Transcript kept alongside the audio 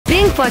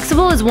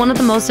flexible is one of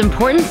the most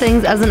important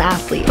things as an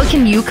athlete. But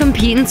can you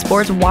compete in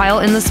sports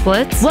while in the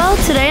splits? Well,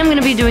 today I'm going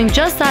to be doing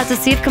just that to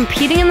see if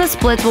competing in the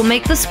splits will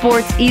make the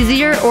sports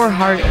easier or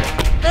harder.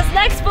 This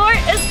next sport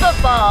is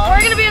football.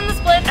 We're gonna be in the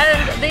splits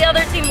and the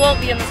other team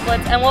won't be in the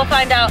splits, and we'll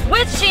find out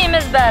which team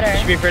is better.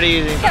 Should be pretty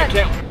easy.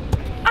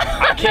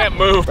 I can't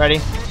move. Ready?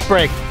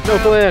 Break. No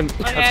plan.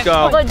 Okay. Let's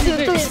go. 1, 2,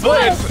 3,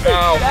 Splits.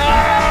 Ow.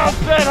 Ah,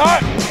 that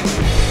hot.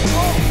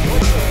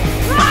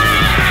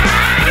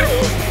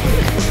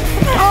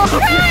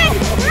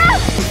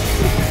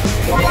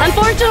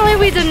 Unfortunately,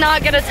 we did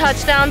not get a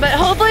touchdown, but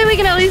hopefully we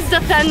can at least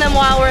defend them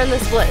while we're in the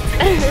splits.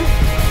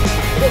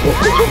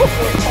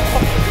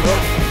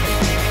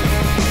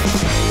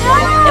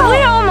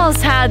 We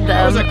almost had them.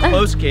 That was a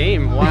close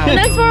game. Wow. The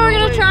next one we're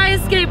gonna try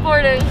is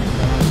skateboarding.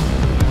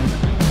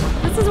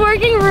 This is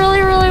working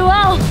really, really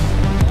well.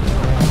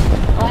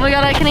 Oh my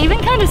god, I can even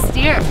kind of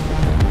steer.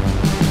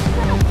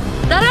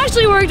 That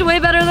actually worked way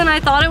better than I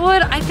thought it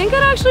would. I think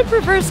I'd actually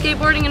prefer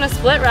skateboarding in a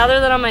split rather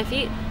than on my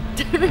feet.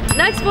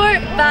 Next sport,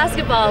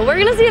 basketball. We're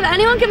gonna see if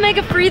anyone can make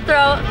a free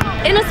throw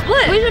in a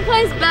split. We should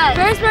place bet.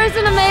 First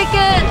person to make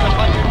it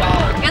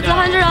gets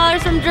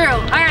 $100 from Drew.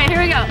 All right,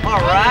 here we go.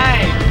 All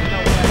right.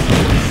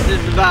 This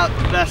is about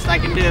the best I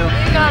can do.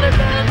 You got it,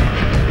 man.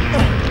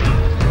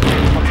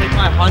 I'll take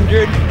my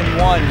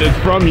 101. It's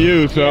from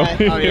you, so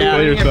you Oh can yeah,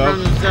 play yourself.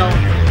 from himself.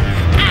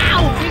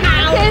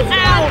 Okay,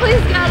 Scott,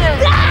 please got it.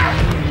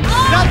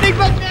 Nothing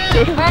but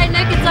that. All right,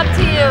 Nick, it's up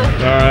to you.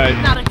 All right.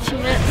 Not a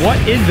chance. What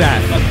is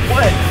that?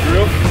 What?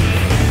 Drew?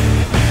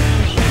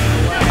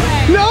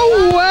 No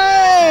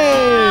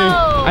way!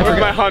 I took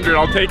my 100.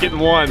 I'll take it in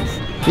ones.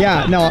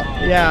 Yeah, no,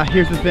 yeah,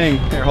 here's the thing.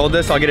 Here, hold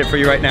this. I'll get it for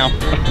you right now.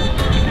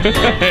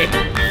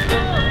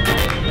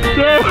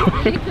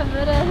 He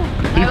committed.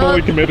 He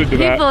fully committed to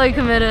that. He fully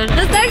committed.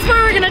 This next one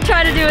we're gonna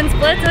try to do in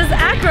splits is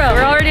acro.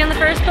 We're already in the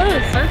first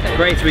pose. Perfect.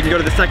 Great, so we can go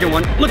to the second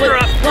one. Lift her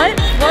up. What?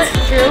 What?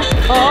 Drew?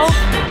 Oh.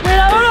 Wait,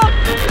 I don't know.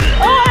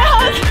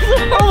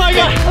 Oh my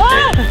god.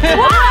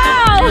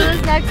 Wow!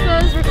 This next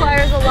pose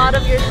requires a lot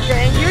of your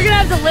strength. You're gonna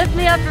have to lift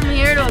me up from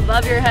here to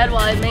above your head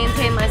while I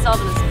maintain myself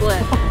in a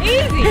split.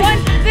 Easy. 1,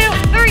 2,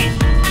 3.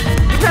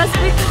 Press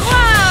me.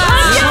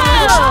 Wow!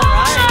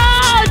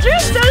 Wow!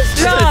 Drew's so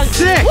strong. This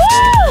is sick. Woo!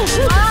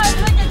 Wow,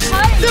 it's like a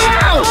tight.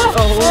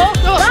 Oh.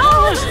 That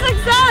was a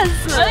success.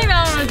 I think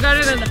that one was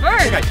better than the I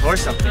first. think I tore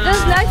something.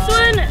 This next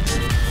one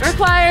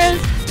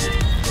requires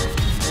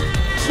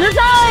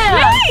Natalia!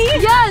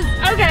 Really? Yes!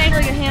 Okay.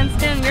 Like a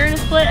handstand, you're in a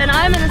split and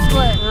I'm in a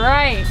split.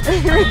 Right. Do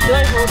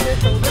I hold your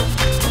shoulder?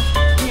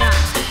 Yeah.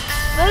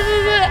 This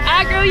is an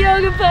acro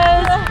yoga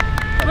pose.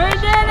 We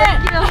did it!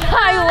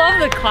 I love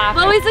the clap.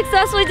 Well, we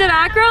successfully did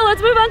acro.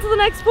 Let's move on to the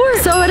next sport.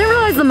 So I didn't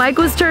realize the mic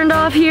was turned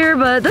off here,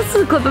 but this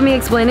is a clip of me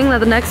explaining that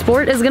the next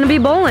sport is gonna be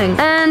bowling.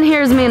 And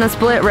here's me in a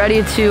split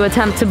ready to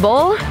attempt to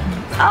bowl.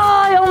 Oh,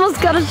 I almost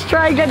got a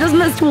strike. I just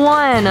missed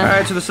one. All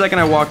right, so the second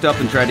I walked up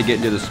and tried to get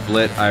into the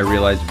split, I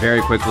realized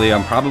very quickly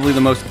I'm probably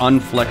the most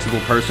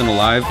unflexible person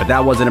alive, but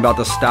that wasn't about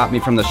to stop me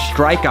from the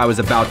strike I was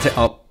about to,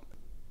 oh,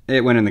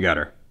 it went in the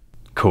gutter.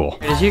 Cool.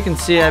 As you can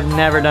see, I've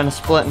never done a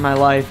split in my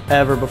life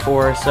ever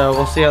before, so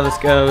we'll see how this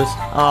goes.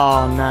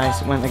 Oh,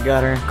 nice, it went in the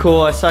gutter.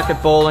 Cool, I suck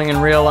at bowling in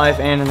real life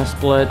and in a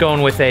split.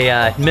 Going with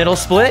a middle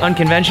split,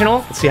 unconventional.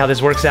 Let's see how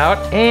this works out.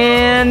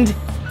 And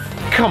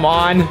come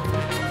on.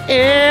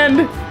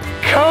 And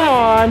come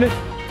on.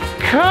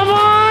 Come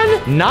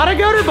on. Not a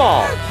gutter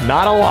ball.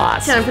 Not a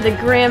loss. Time for the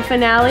grand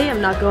finale.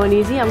 I'm not going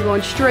easy. I'm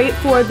going straight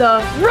for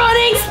the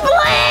running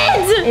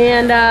split!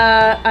 And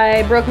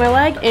I broke my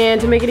leg,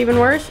 and to make it even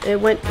worse, it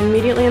went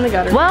immediately in the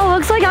gutter. Well,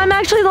 looks like I'm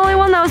actually the only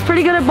one that was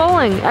pretty good at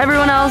bowling.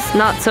 Everyone else,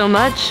 not so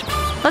much.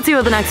 Let's see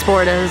what the next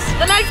sport is.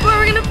 The next sport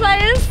we're gonna play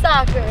is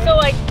soccer. So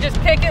like, just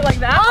kick it like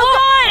that? Oh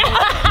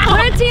god!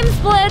 We're team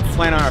splits.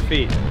 Playing on our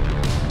feet.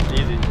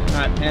 Easy.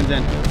 All right, hands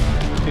in.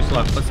 Too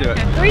slow. Let's do it.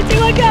 3, 2,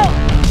 1, go!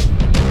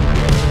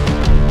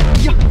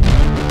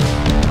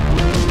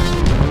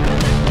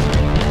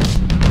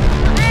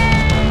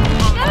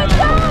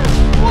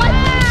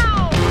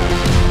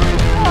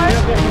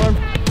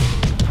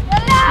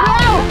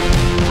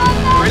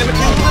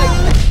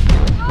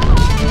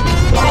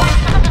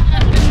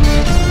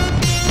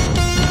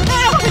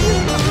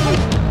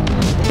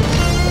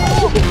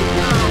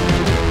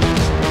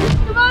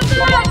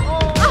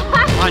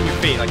 On your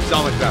feet, like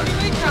so much better.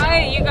 We try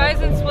it, you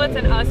guys in splits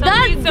and us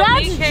on feet, so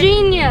That's we can,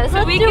 genius. so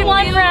Let's we do can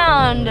one feel-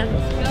 round. Go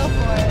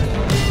for it.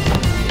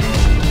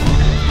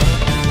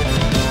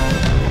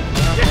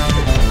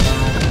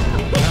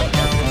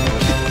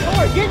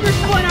 Get your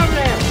split over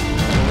there.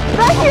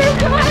 Right here,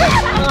 come on.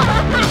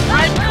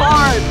 Red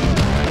card.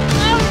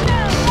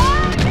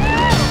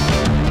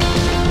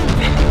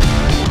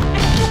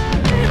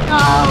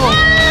 Oh.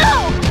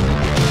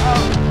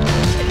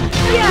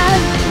 Yes.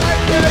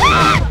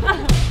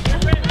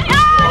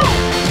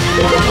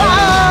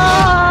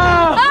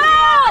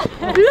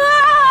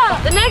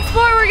 The next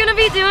sport we're gonna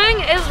be doing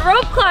is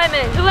rope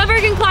climbing. Whoever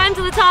can climb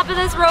to the top of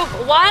this rope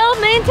while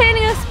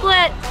maintaining a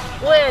split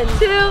wins.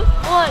 2,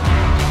 1.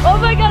 Oh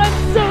my god,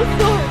 I'm so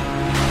sore.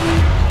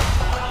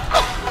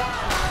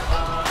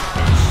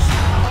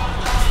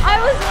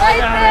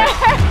 right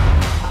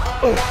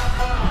there.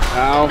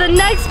 Ow. The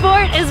next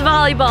sport is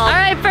volleyball. All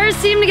right,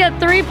 first team to get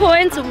 3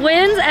 points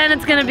wins, and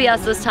it's gonna be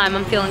us this time.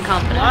 I'm feeling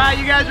confident. All right,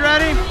 you guys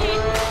ready?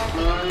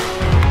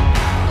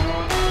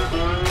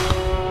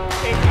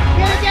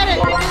 Get it!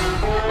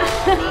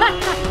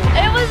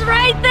 It was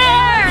right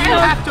there. You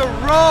have to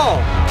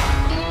roll.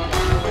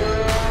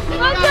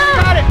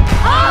 Got it.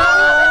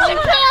 Oh, the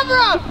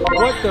camera!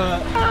 What the?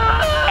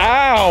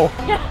 Ow!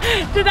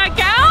 Did that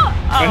count?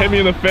 That hit me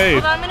in the face.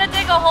 Hold on, I'm gonna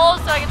dig a hole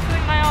so I can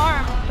swing my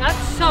arm. That's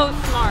so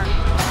smart.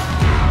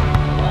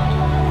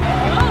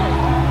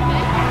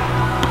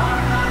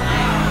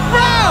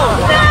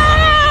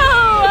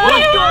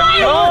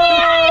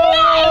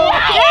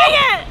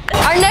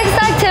 Our next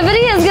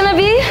activity is gonna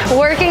be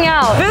working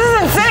out. This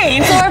is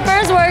insane. So our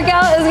first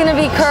workout is gonna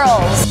be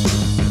curls.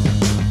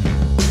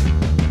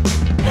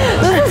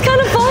 This is kind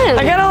of fun.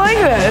 I kinda like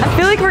this. I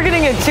feel like we're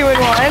getting a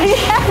 2-in-1.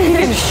 You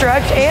can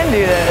stretch and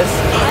do this.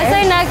 I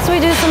say next we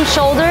do some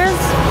shoulders.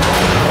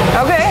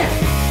 Okay.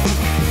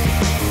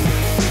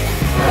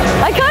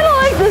 I kind of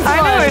like this one.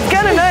 I know, it's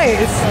kinda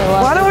nice.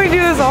 Why don't we do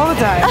this all the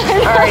time?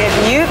 Alright,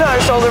 if you thought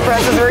shoulder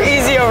presses were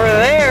easy over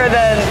there,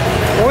 then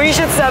we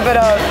should step it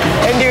up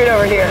and do it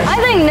over here. I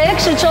think Nick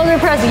should shoulder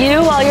press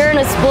you while you're in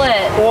a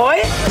split.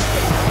 What?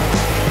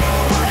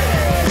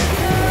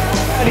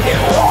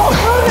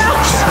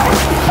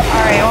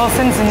 Alright, well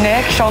since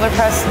Nick shoulder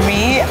pressed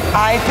me,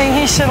 I think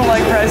he should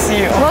leg press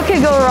you. What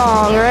could go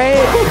wrong, right?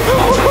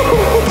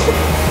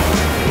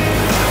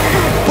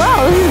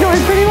 Wow, this is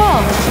going pretty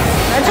well.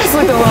 That just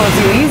looked a little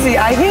too easy.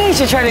 I think he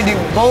should try to do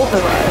both of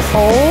us.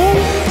 Oh.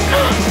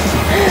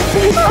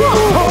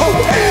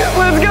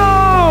 Let's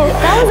go!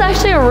 That was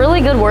actually a really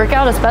good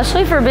workout,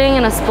 especially for being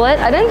in a split.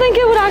 I didn't think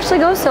it would actually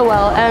go so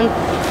well, and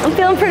I'm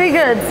feeling pretty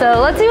good.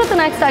 So let's see what the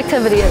next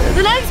activity is.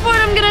 The next sport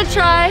I'm gonna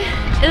try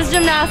is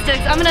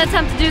gymnastics. I'm gonna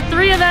attempt to do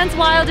 3 events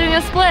while doing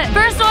a split.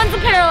 First one's the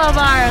parallel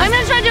bars. I'm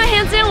gonna try to do a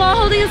handstand while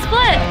holding a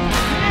split.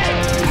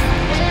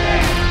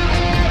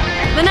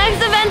 The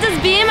next event is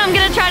beam. I'm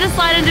gonna try to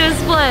slide into a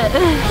split.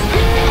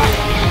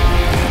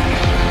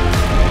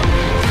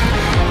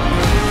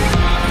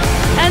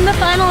 And the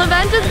final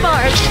event is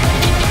bars.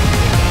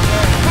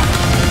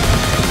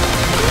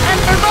 And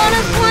for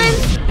bonus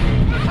points,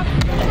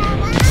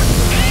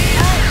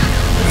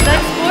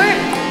 next sport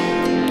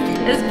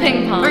is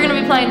ping pong. We're gonna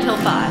be playing till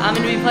 5. I'm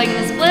gonna be playing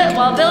the split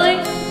while Billy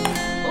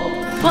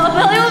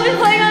will be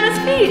playing on his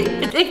feet.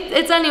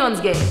 It's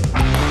anyone's game.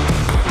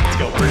 Let's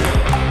go, Britt.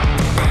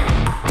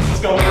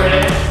 Let's go,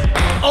 Britt.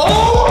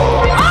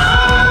 Oh!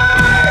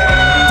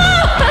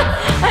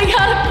 I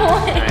got a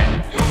point.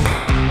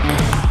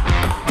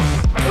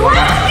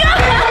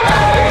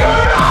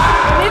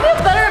 Maybe I'm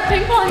better at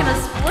ping pong in a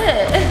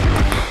split.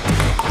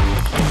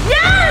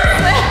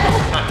 Yes!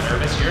 I'm not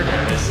nervous, you're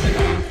nervous.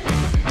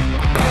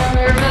 I'm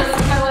nervous.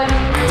 My life is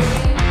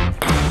crazy.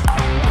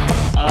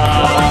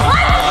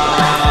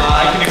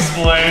 I can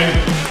explain.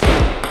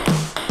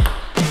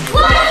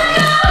 Let's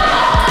go!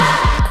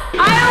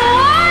 I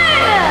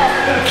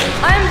won!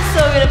 I'm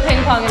so good at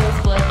ping pong in the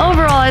split.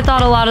 Overall, I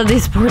thought a lot of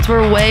these sports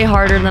were way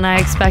harder than I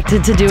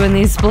expected to do in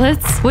these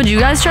splits. Would you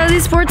guys try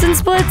these sports in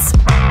splits?